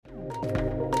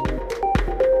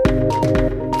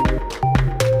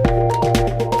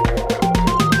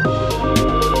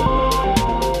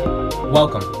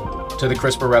to the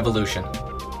CRISPR revolution.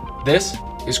 This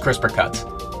is CRISPR Cuts,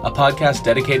 a podcast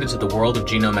dedicated to the world of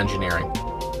genome engineering.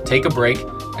 Take a break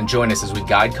and join us as we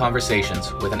guide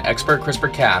conversations with an expert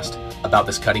CRISPR cast about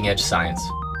this cutting-edge science.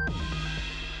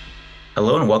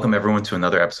 Hello and welcome everyone to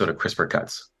another episode of CRISPR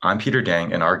Cuts. I'm Peter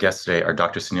Dang, and our guests today are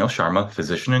Dr. Sunil Sharma,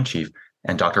 Physician-in-Chief,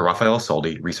 and Dr. Raffaella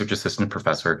Soldi, Research Assistant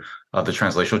Professor of the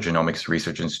Translational Genomics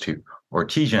Research Institute, or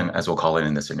TGen as we'll call it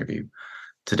in this interview.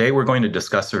 Today, we're going to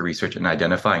discuss their research in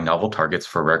identifying novel targets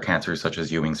for rare cancers such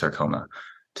as Ewing sarcoma.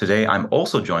 Today, I'm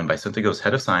also joined by Synthego's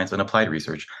Head of Science and Applied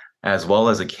Research, as well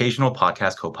as occasional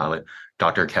podcast co-pilot,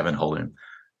 Dr. Kevin Holden.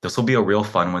 This will be a real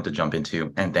fun one to jump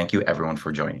into, and thank you everyone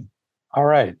for joining. All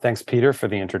right. Thanks, Peter, for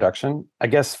the introduction. I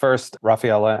guess first,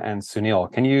 Raffaella and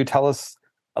Sunil, can you tell us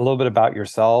a little bit about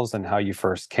yourselves and how you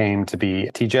first came to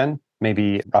be TGen?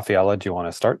 Maybe Raffaella, do you want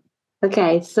to start?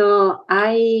 Okay, so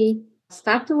I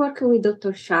started working with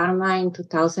Dr. Sharma in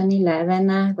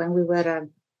 2011 when we were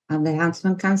at the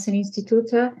Huntsman Cancer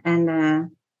Institute,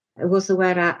 and it was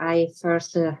where I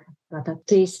first got a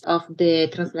taste of the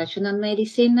translational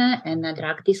medicine and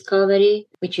drug discovery,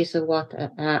 which is what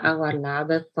our lab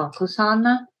focus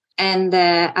on. And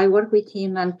I worked with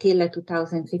him until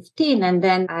 2015, and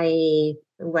then I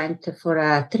went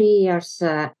for 3 years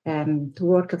to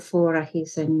work for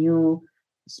his new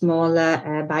small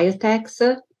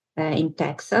biotechs in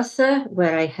Texas,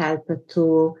 where I helped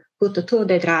to put two of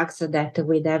the drugs that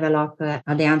we developed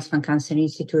at the Huntsman Cancer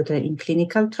Institute in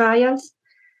clinical trials.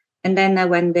 And then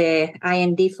when the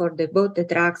IND for both the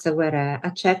drugs were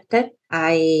accepted,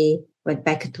 I went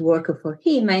back to work for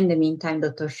him. In the meantime,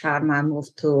 Dr. Sharma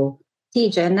moved to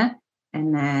TGen,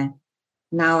 and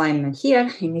now I'm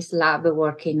here in his lab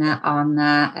working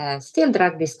on still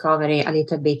drug discovery a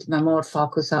little bit, but more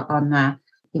focus on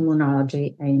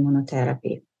immunology and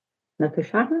immunotherapy. Dr.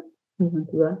 Sharma, you want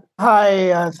to go?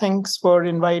 Hi, thanks for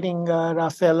inviting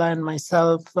Raffaella and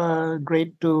myself.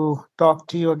 Great to talk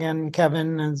to you again,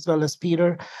 Kevin, as well as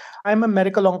Peter. I'm a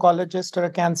medical oncologist or a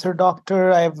cancer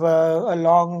doctor. I have a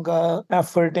long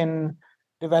effort in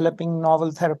developing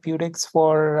novel therapeutics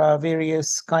for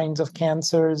various kinds of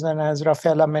cancers. And as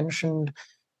Raffaella mentioned,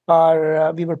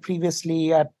 we were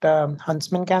previously at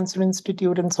Huntsman Cancer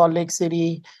Institute in Salt Lake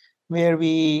City, where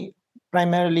we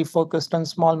primarily focused on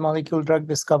small molecule drug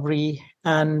discovery.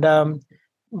 And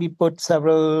we put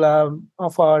several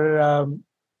of our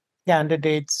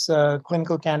candidates,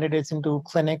 clinical candidates into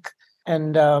clinic.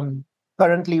 And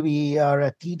currently we are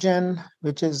at TGen,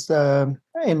 which is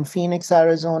in Phoenix,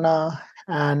 Arizona.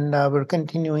 And we're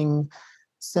continuing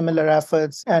similar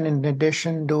efforts. And in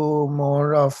addition, do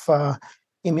more of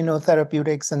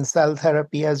immunotherapeutics and cell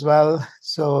therapy as well.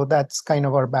 So that's kind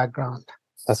of our background.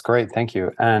 That's great. Thank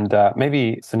you. And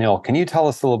maybe, Sunil, can you tell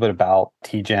us a little bit about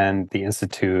TGen, the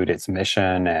Institute, its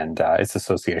mission, and its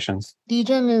associations?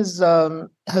 TGen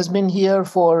has been here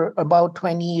for about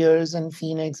 20 years in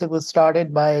Phoenix. It was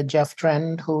started by Jeff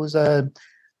Trend, who's a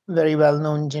very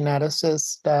well-known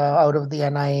geneticist out of the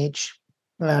NIH,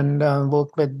 and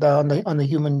worked with on the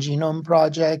Human Genome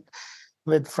Project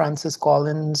with Francis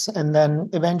Collins. And then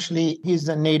eventually he's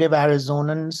a native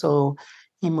Arizonan, so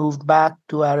he moved back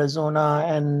to Arizona,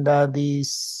 and the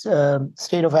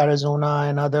state of Arizona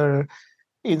and other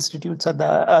institutes at the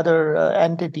other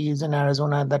entities in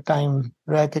Arizona at that time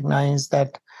recognized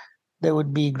that there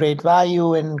would be great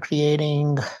value in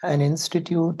creating an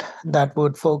institute that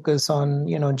would focus on,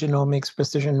 genomics,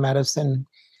 precision medicine.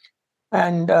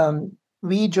 And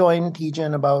we joined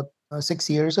TGen about 6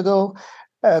 years ago.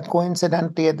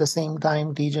 Coincidentally, at the same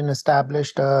time, TGen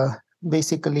established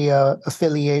basically a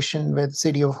affiliation with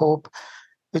City of Hope,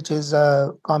 which is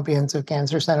a comprehensive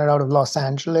cancer center out of Los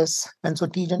Angeles. And so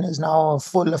TGen is now a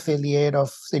full affiliate of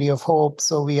City of Hope.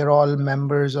 So we are all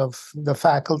members of the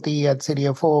faculty at City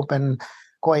of Hope and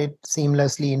quite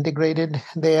seamlessly integrated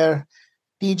there.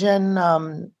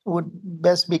 TGen would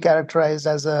best be characterized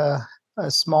as a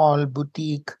small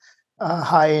boutique,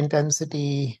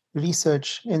 high-intensity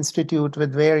research institute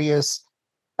with various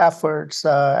efforts.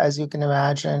 As you can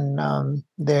imagine,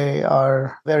 they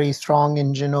are very strong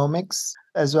in genomics,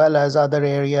 as well as other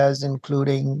areas,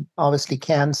 including obviously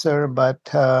cancer, but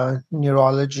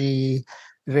neurology,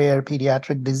 rare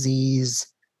pediatric disease,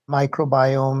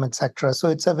 microbiome, etc. So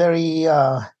it's a very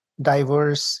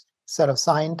diverse set of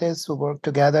scientists who work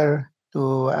together.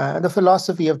 The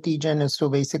philosophy of TGen is to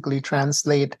basically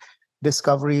translate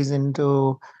discoveries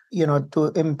into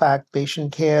to impact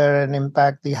patient care and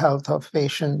impact the health of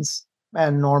patients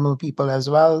and normal people as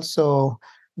well. So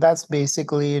that's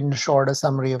basically, in short, a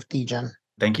summary of TGen.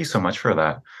 Thank you so much for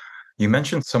that. You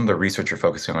mentioned some of the research you're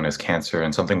focusing on is cancer,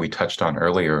 and something we touched on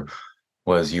earlier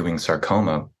was Ewing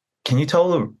sarcoma. Can you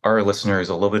tell our listeners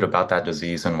a little bit about that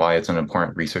disease and why it's an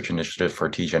important research initiative for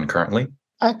TGen currently?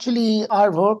 Actually,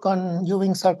 our work on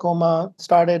Ewing sarcoma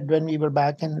started when we were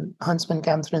back in Huntsman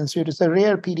Cancer Institute. It's a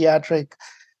rare pediatric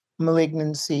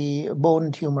malignancy,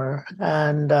 bone tumor.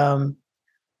 And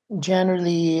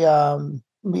generally,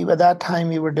 at that time,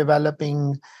 we were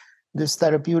developing this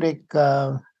therapeutic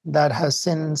that has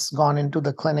since gone into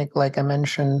the clinic, like I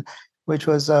mentioned, which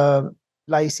was a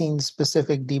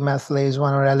lysine-specific demethylase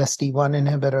 1 or LSD1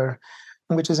 inhibitor,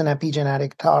 which is an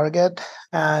epigenetic target.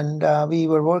 And we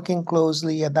were working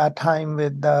closely at that time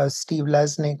with Steve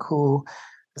Lesnick, who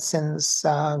since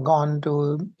gone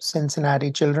to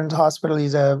Cincinnati Children's Hospital.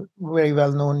 He's a very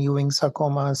well-known Ewing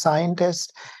sarcoma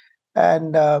scientist.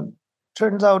 And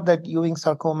turns out that Ewing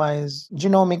sarcoma is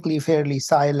genomically fairly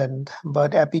silent,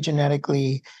 but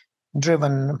epigenetically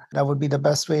driven. That would be the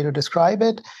best way to describe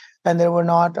it. And there were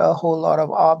not a whole lot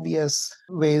of obvious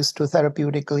ways to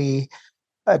therapeutically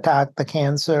attack the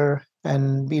cancer.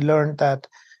 And we learned that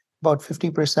about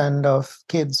 50% of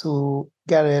kids who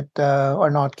get it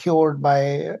are not cured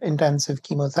by intensive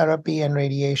chemotherapy and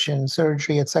radiation,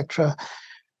 surgery, etc.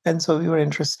 And so we were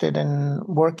interested in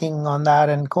working on that.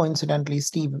 And coincidentally,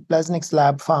 Steve Lesnick's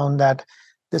lab found that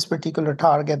this particular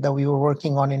target that we were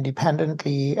working on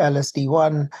independently,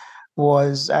 LSD1,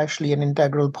 was actually an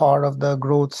integral part of the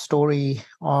growth story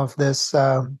of this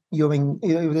Ewing,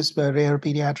 this rare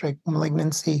pediatric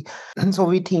malignancy. And so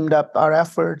we teamed up our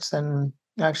efforts and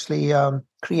actually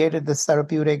created this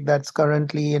therapeutic that's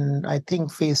currently in, I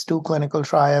think, phase 2 clinical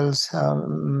trials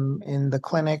in the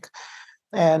clinic.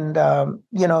 And,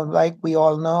 like we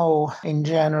all know, in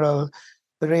general,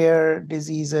 rare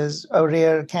diseases or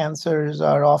rare cancers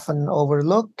are often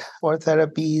overlooked for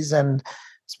therapies, and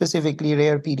specifically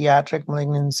rare pediatric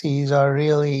malignancies are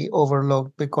really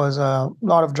overlooked because a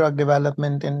lot of drug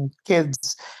development in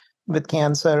kids with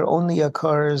cancer only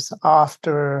occurs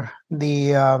after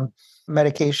the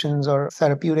medications or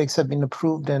therapeutics have been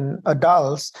approved in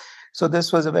adults. So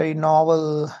this was a very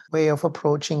novel way of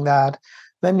approaching that.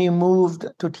 When we moved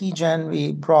to TGen,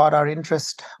 we brought our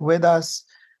interest with us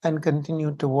and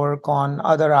continued to work on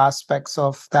other aspects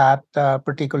of that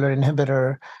particular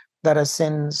inhibitor that has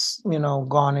since,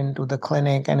 gone into the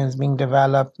clinic and is being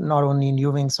developed not only in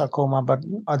Ewing sarcoma, but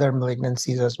other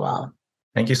malignancies as well.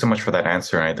 Thank you so much for that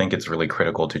answer. And I think it's really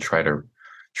critical to try to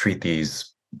treat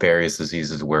these various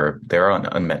diseases where there are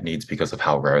unmet needs because of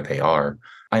how rare they are.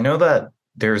 I know that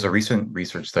there's a recent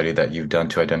research study that you've done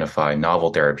to identify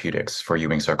novel therapeutics for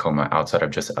Ewing sarcoma outside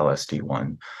of just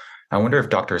LSD1. I wonder if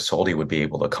Dr. Soldi would be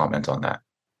able to comment on that.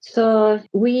 So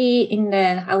we, in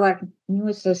our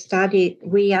newest study,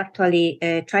 we actually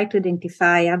try to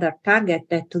identify other targets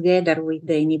that together with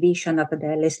the inhibition of the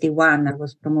LSD1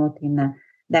 was promoting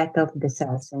death of the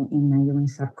cells in Ewing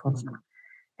sarcoma.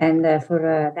 And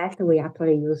for that, we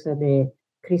actually use the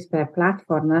CRISPR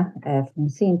platform from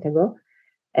Synthego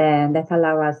that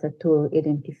allow us to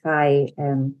identify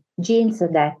genes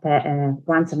that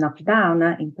once knocked down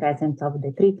in presence of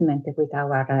the treatment with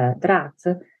our drugs,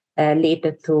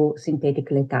 lead to synthetic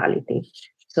lethality,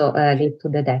 so lead to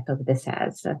the death of the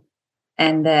cells.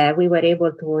 And we were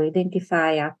able to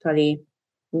identify actually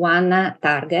one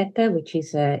target, which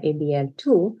is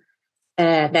ABL2,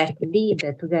 that lead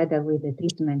together with the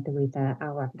treatment with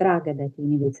our drug that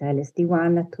inhibits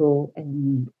LSD1 to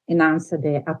enhance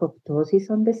the apoptosis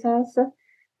on the cells,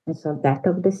 and so death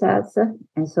of the cells.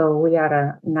 And so we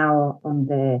are now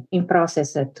in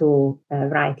process to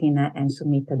writing and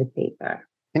submit the paper.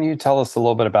 Can you tell us a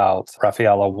little bit about,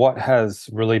 Raffaella, what has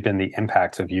really been the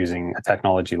impact of using a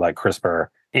technology like CRISPR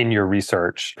in your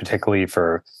research, particularly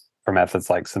for methods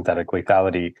like synthetic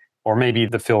lethality, or maybe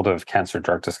the field of cancer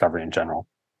drug discovery in general?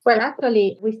 Well,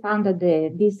 actually, we found that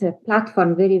this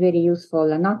platform very, very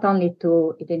useful, not only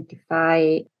to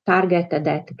identify targets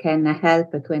that can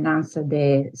help to enhance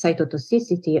the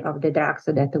cytotoxicity of the drugs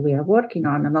that we are working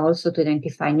on, but also to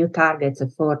identify new targets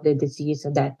for the disease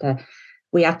that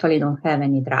we actually don't have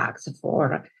any drugs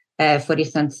for. For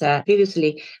instance,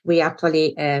 previously, we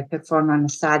actually performed a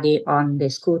study on the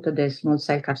SCUT, the small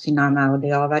cell carcinoma of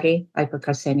the ovary,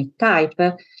 hypocalcemic type,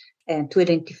 and to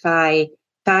identify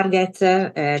targets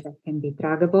that can be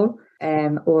druggable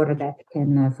or that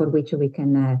can, for which we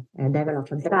can develop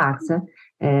drugs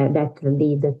that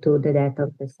lead to the death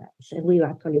of the cells. And we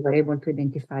actually were able to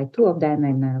identify 2 of them.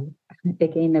 And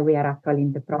again, we are actually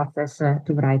in the process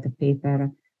to write a paper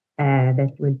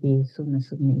that will be soon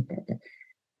submitted.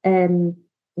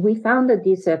 We found that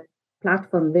this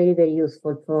platform very, very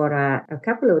useful for a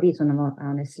couple of reasons,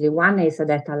 honestly. One is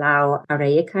that allow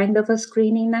array kind of a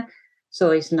screening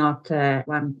So it's not a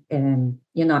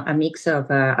mix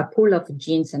of a pool of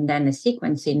genes and then a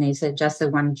sequencing is just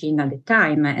one gene at a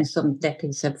time. And so that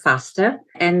is faster.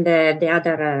 And the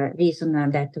other reason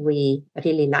that we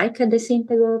really like the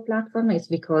Syntago platform is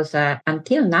because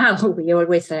until now, we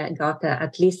always got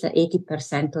at least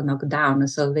 80% knockdown,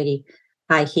 so very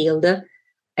high yield.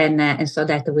 And so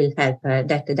that will help,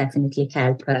 that definitely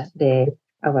help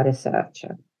our research.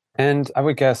 And I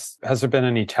would guess, has there been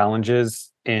any challenges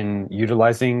in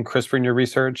utilizing CRISPR in your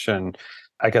research? And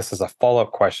I guess as a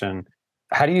follow-up question,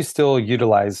 how do you still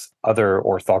utilize other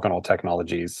orthogonal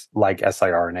technologies like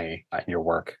siRNA in your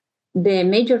work? The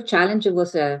major challenge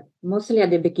was mostly at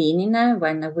the beginning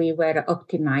when we were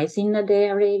optimizing the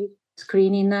array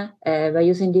screening by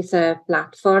using this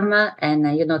platform and,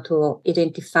 to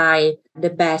identify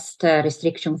the best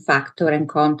restriction factor and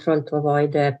control to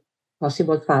avoid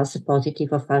possible false positive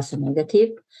or false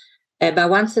negative. But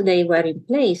once they were in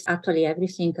place, actually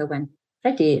everything went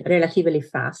relatively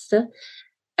fast.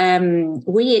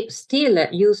 We still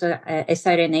use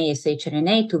siRNA,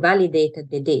 shRNA to validate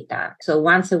the data. So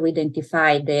once we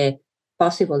identify the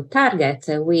possible targets,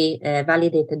 we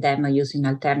validate them using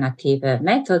alternative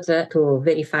methods to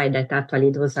verify that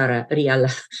actually those are real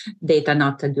data,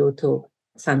 not due to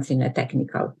something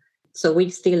technical. So we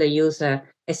still use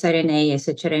siRNA,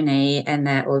 shRNA, and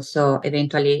also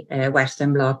eventually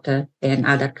Western blot and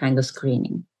other kind of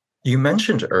screening. You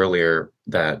mentioned earlier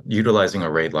that utilizing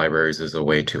array libraries is a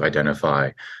way to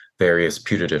identify various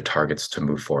putative targets to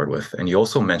move forward with. And you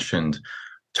also mentioned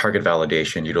target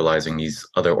validation, utilizing these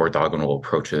other orthogonal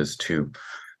approaches to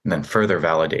then further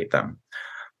validate them.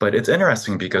 But it's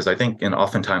interesting because I think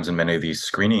oftentimes in many of these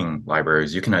screening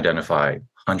libraries, you can identify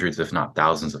hundreds, if not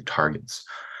thousands of targets.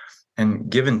 And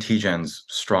given TGen's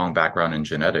strong background in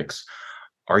genetics,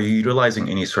 are you utilizing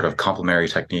any sort of complementary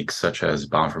techniques such as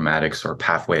bioinformatics or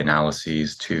pathway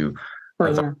analyses to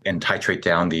and titrate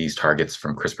down these targets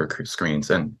from CRISPR screens?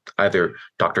 And either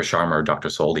Dr. Sharma or Dr.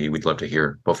 Soldi, we'd love to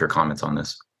hear both your comments on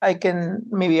this. I can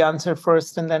maybe answer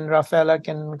first and then Raffaella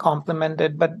can complement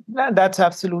it, but that's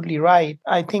absolutely right.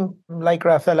 I think like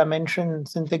Raffaella mentioned,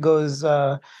 Syntago's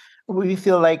we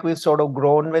feel like we've sort of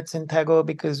grown with Syntago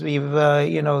because we've,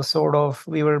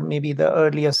 we were maybe the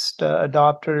earliest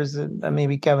adopters, and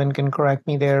maybe Kevin can correct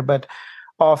me there, but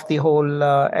of the whole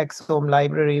exome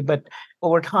library. But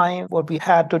over time, what we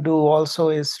had to do also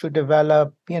is to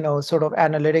develop, sort of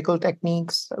analytical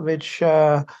techniques, which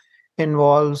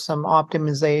involves some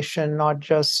optimization, not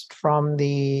just from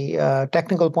the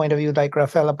technical point of view, like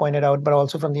Raffaella pointed out, but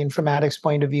also from the informatics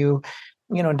point of view.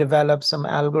 Develop some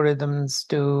algorithms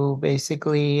to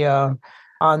basically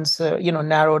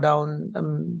narrow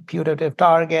down putative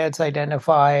targets,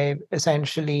 identify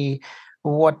essentially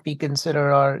what we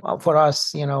consider are, for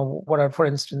us, what are, for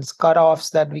instance,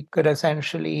 cutoffs that we could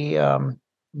essentially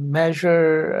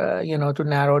measure, to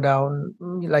narrow down,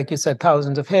 like you said,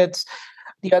 thousands of hits.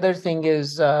 The other thing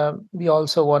is we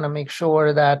also want to make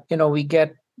sure that, we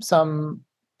get some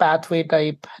pathway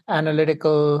type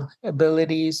analytical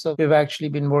abilities. So we've actually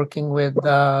been working with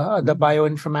the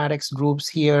bioinformatics groups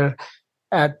here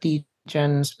at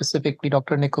TGen, specifically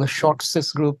Dr. Nicholas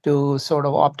Short's group, to sort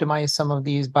of optimize some of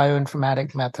these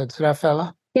bioinformatic methods.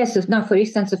 Raffaella? Yes, now for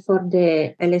instance, for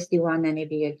the LSD1 and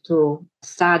ABL2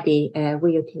 study,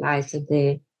 we utilize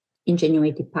the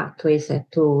ingenuity pathways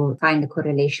to find the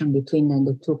correlation between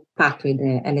the two pathways,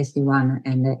 the LSD1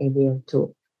 and the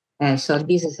ABL2. So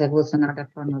this was another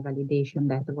form of validation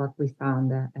that what we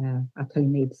found actually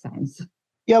made sense.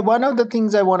 Yeah, one of the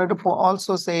things I wanted to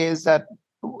also say is that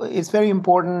it's very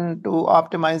important to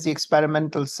optimize the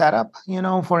experimental setup.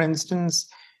 For instance,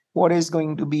 what is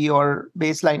going to be your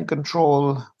baseline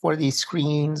control for these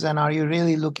screens? And are you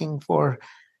really looking for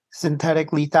synthetic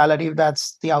lethality if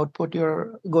that's the output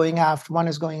you're going after? One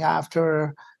is going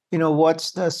after,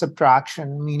 what's the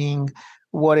subtraction, meaning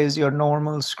what is your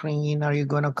normal screen? Are you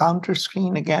going to counter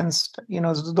screen against,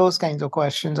 those kinds of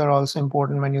questions are also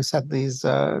important when you set these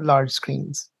large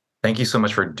screens. Thank you so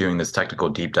much for doing this technical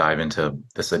deep dive into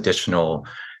this additional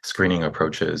screening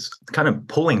approaches. Kind of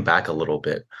pulling back a little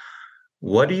bit,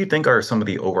 what do you think are some of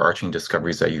the overarching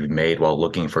discoveries that you've made while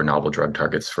looking for novel drug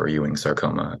targets for Ewing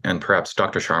sarcoma? And perhaps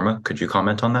Dr. Sharma, could you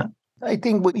comment on that? I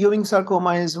think Ewing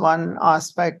sarcoma is one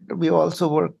aspect. We also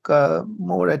work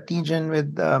more at TGen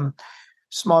with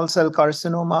small cell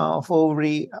carcinoma of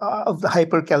ovary of the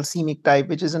hypercalcemic type,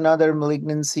 which is another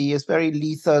malignancy. It's very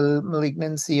lethal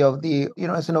malignancy of the,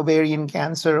 it's an ovarian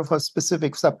cancer of a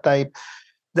specific subtype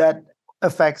that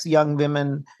affects young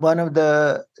women. One of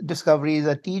the discoveries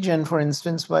at TGen, for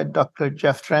instance, by Dr.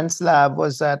 Jeff Trent's lab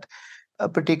was that a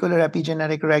particular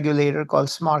epigenetic regulator called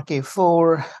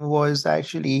SMARCA4 was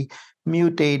actually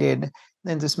mutated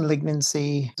in this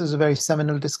malignancy. This was a very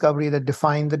seminal discovery that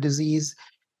defined the disease.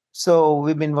 So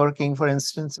we've been working, for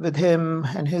instance, with him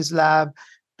and his lab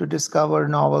to discover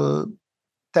novel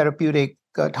therapeutic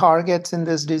targets in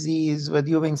this disease. With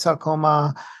Ewing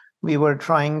sarcoma, we were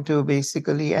trying to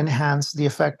basically enhance the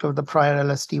effect of the prior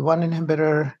LSD1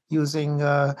 inhibitor using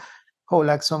a whole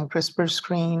exome CRISPR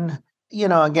screen.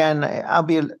 Again,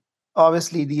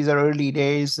 obviously these are early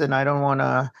days and I don't want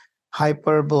to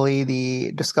hyperbole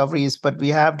the discoveries, but we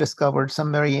have discovered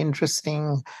some very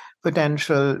interesting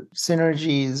potential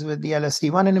synergies with the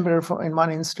LSD1 inhibitor in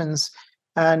one instance.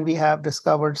 And we have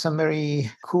discovered some very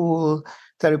cool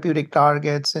therapeutic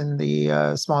targets in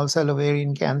the small cell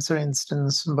ovarian cancer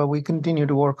instance, but we continue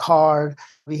to work hard.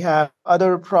 We have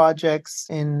other projects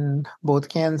in both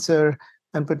cancer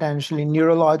and potentially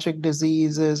neurologic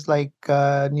diseases like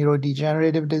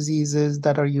neurodegenerative diseases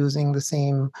that are using the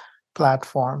same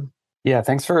platform. Yeah,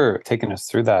 thanks for taking us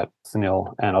through that,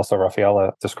 Sunil, and also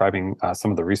Raffaella describing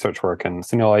some of the research work. And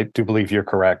Sunil, I do believe you're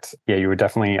correct. Yeah, you were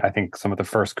definitely, I think, some of the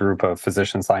first group of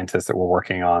physician scientists that were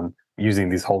working on using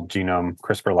these whole genome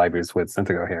CRISPR libraries with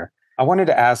Synthego here. I wanted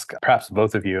to ask perhaps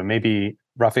both of you, maybe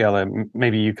Raffaella,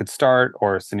 maybe you could start,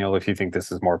 or Sunil, if you think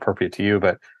this is more appropriate to you,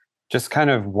 but just kind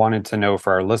of wanted to know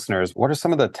for our listeners, what are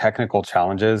some of the technical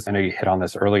challenges? I know you hit on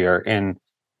this earlier in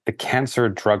the cancer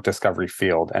drug discovery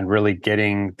field and really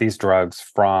getting these drugs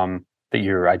that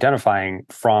you're identifying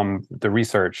from the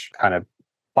research kind of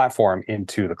platform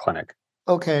into the clinic.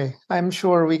 Okay, I'm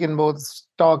sure we can both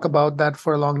talk about that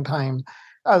for a long time.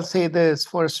 I'll say this,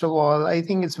 first of all, I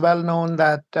think it's well known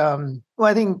that,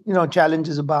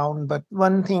 challenges abound, but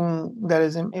one thing that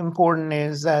is important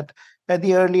is that at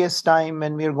the earliest time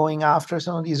when we're going after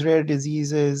some of these rare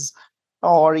diseases,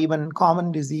 or even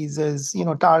common diseases,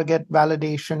 target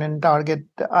validation and target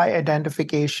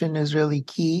identification is really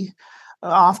key.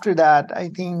 After that, I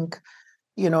think,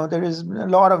 there is a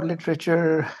lot of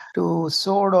literature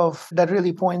that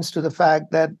really points to the fact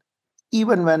that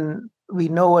even when we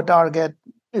know a target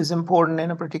is important in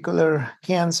a particular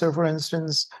cancer, for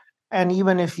instance, and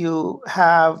even if you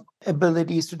have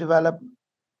abilities to develop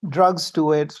drugs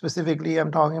to it, specifically,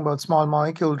 I'm talking about small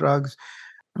molecule drugs,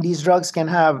 these drugs can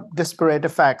have disparate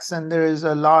effects. And there is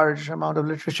a large amount of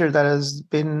literature that has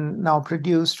been now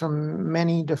produced from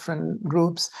many different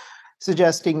groups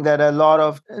suggesting that a lot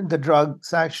of the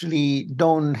drugs actually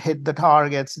don't hit the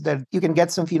targets, that you can get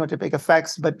some phenotypic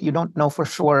effects, but you don't know for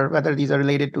sure whether these are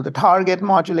related to the target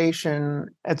modulation,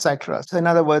 etc. So in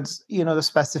other words, the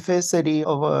specificity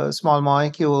of a small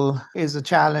molecule is a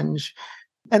challenge.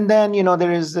 And then,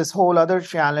 there is this whole other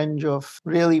challenge of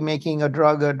really making a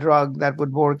drug that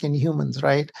would work in humans,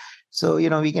 right? So,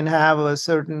 we can have a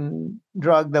certain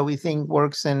drug that we think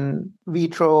works in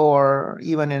vitro or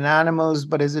even in animals,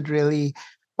 but is it really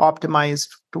optimized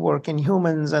to work in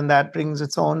humans? And that brings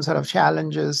its own set of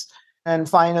challenges. And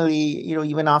finally,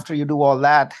 even after you do all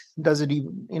that, does it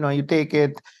even, you take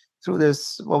it through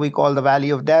this, what we call the valley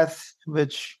of death,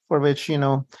 for which,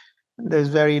 there's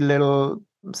very little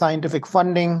scientific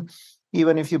funding.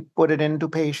 Even if you put it into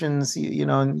patients,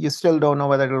 you still don't know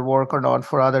whether it'll work or not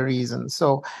for other reasons.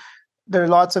 So there are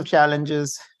lots of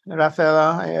challenges.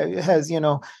 Raffaella has,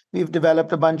 we've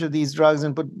developed a bunch of these drugs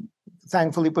and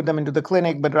thankfully put them into the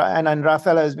clinic. And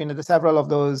Raffaella has been at several of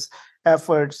those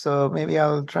efforts. So maybe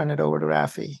I'll turn it over to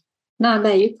Rafi. No,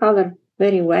 you covered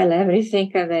very well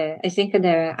everything. I think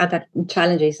there are other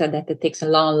challenges that it takes a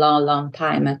long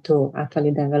time to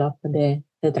actually develop the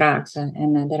drugs.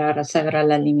 And there are several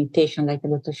limitations, like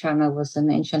Dr. Sharma was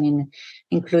mentioning,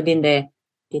 including the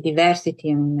diversity.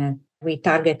 And we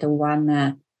target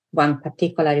one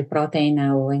particular protein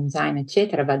or enzyme,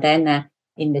 etc. But then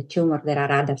in the tumor, there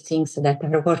are other things that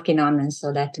are working on, and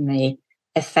so that may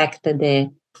affect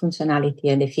the functionality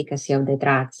and efficacy of the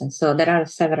drugs. And so there are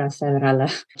several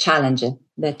challenges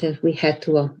that we had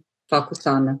to focus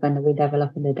on when we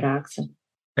develop the drugs.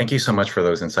 Thank you so much for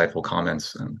those insightful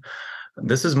comments.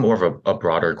 This is more of a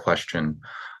broader question,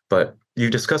 but you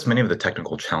discussed many of the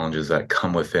technical challenges that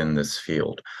come within this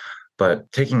field.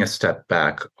 But taking a step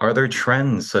back, are there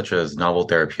trends such as novel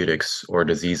therapeutics or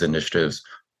disease initiatives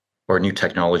or new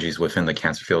technologies within the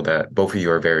cancer field that both of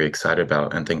you are very excited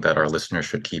about and think that our listeners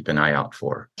should keep an eye out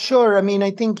for? Sure. I mean,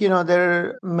 I think, there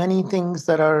are many things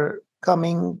that are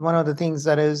coming. One of the things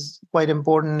that is quite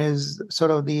important is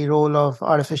sort of the role of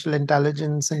artificial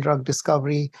intelligence in drug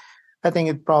discovery. I think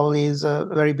it probably is a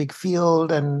very big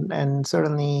field and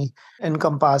certainly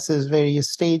encompasses various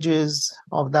stages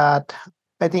of that.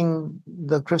 I think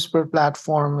the CRISPR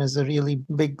platform is a really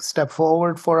big step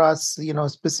forward for us,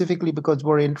 specifically because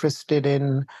we're interested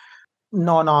in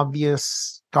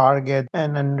non-obvious target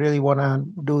and really want to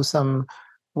do some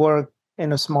work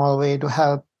in a small way to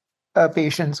help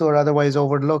patients who are otherwise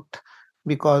overlooked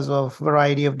because of a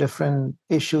variety of different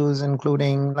issues,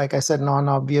 including, like I said,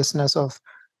 non-obviousness of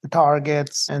the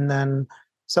targets and then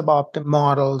suboptimal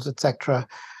models, etc.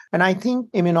 And I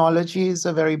think immunology is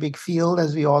a very big field,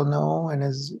 as we all know, and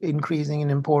is increasing in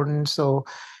importance. So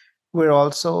we're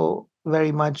also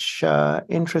very much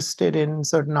interested in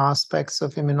certain aspects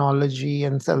of immunology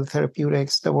and cell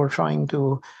therapeutics that we're trying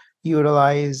to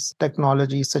utilize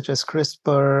technologies such as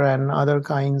CRISPR and other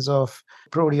kinds of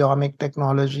proteomic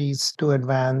technologies to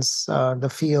advance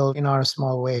the field in our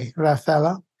small way.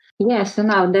 Raffaella? Yes,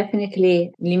 no,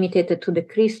 definitely limited to the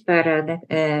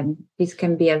CRISPR. This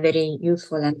can be a very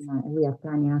useful, and we are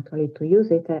planning actually to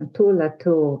use it, a tool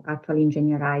to actually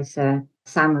engineerize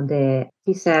some of the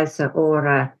T cells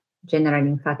or general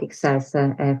lymphatic cells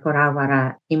for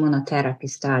our immunotherapy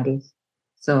studies.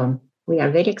 So we are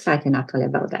very excited actually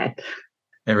about that.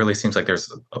 It really seems like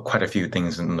there's quite a few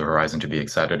things in the horizon to be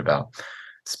excited about.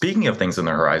 Speaking of things in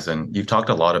the horizon, you've talked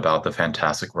a lot about the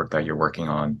fantastic work that you're working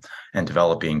on and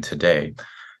developing today.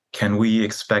 Can we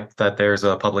expect that there's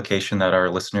a publication that our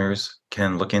listeners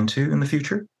can look into in the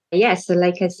future? Yes,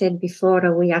 like I said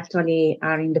before, we actually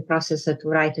are in the process to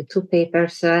write 2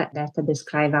 papers that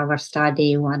describe our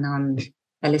study, one on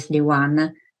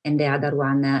LSD1 and the other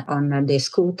one on the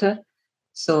scoot.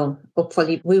 So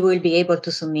hopefully we will be able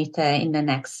to submit in the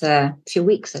next few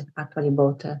weeks, actually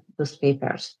both those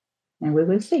papers. And we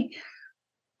will see.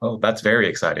 Oh, that's very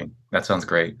exciting. That sounds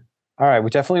great. All right.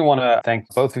 We definitely want to thank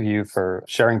both of you for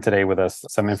sharing today with us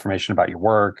some information about your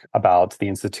work, about the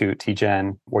Institute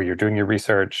TGen, where you're doing your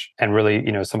research, and really,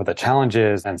 some of the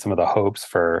challenges and some of the hopes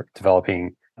for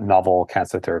developing novel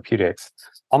cancer therapeutics.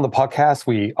 On the podcast,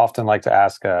 we often like to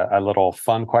ask a little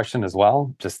fun question as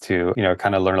well, just to,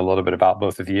 kind of learn a little bit about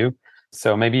both of you.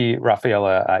 So maybe,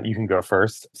 Raffaella, you can go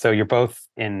first. So you're both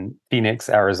in Phoenix,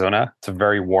 Arizona. It's a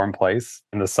very warm place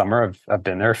in the summer. I've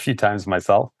been there a few times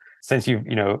myself. Since you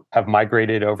have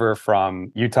migrated over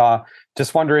from Utah,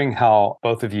 just wondering how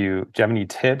both of you, do you have any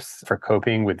tips for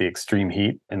coping with the extreme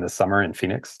heat in the summer in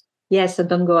Phoenix? Yes, so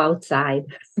don't go outside.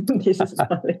 This is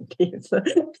what it is.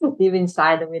 Live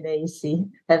inside with AC.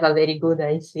 Have a very good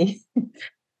AC.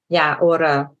 Yeah,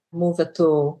 or move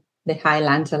to the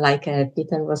highlands like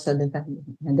Peter was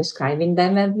describing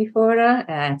them before,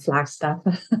 Flagstaff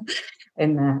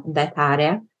in that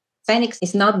area. Phoenix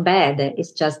is not bad.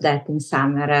 It's just that in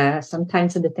summer,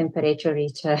 sometimes the temperature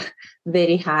reaches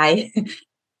very high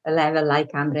level,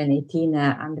 like 118,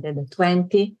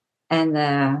 120. And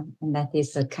that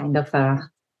is kind of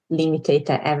limited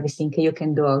everything you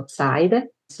can do outside.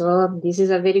 So this is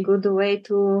a very good way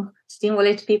to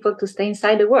stimulate people to stay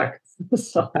inside the work.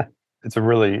 So it's a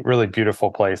really, really beautiful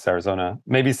place, Arizona.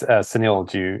 Maybe,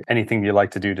 Sunil, anything you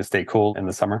like to do to stay cool in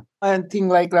the summer? I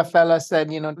think like Raffaella said,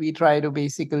 we try to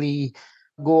basically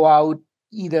go out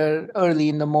either early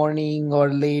in the morning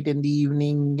or late in the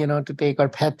evening, to take our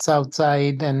pets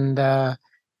outside, and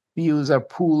we use our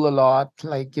pool a lot,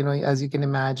 as you can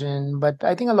imagine. But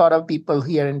I think a lot of people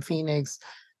here in Phoenix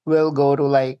will go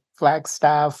to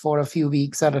Flagstaff for a few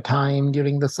weeks at a time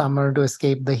during the summer to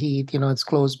escape the heat. It's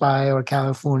close by, or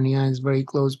California is very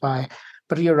close by.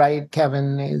 But you're right,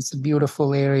 Kevin, it's a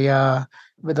beautiful area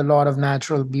with a lot of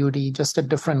natural beauty, just a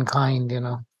different kind,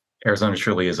 Arizona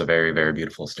truly is a very, very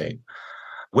beautiful state.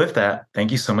 With that,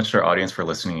 thank you so much to our audience for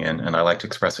listening in. And I'd like to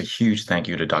express a huge thank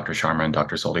you to Dr. Sharma and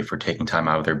Dr. Soldi for taking time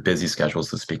out of their busy schedules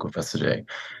to speak with us today.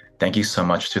 Thank you so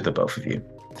much to the both of you.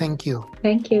 Thank you.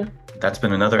 Thank you. That's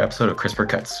been another episode of CRISPR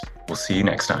Cuts. We'll see you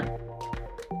next time.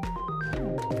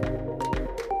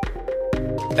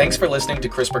 Thanks for listening to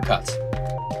CRISPR Cuts.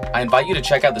 I invite you to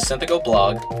check out the Synthigo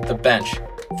blog, The Bench,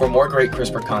 for more great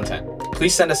CRISPR content.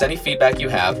 Please send us any feedback you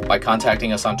have by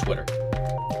contacting us on Twitter.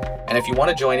 And if you want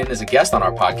to join in as a guest on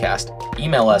our podcast,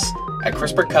 email us at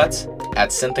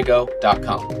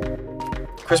CRISPRcuts@synthigo.com.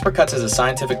 CRISPR Cuts is a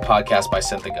scientific podcast by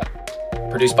Synthigo,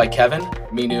 produced by Kevin,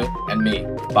 Minu, and me,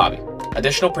 Bobby.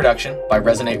 Additional production by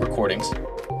Resonate Recordings.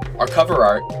 Our cover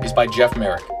art is by Jeff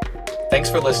Merrick. Thanks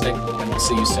for listening, and we'll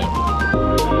see you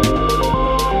soon.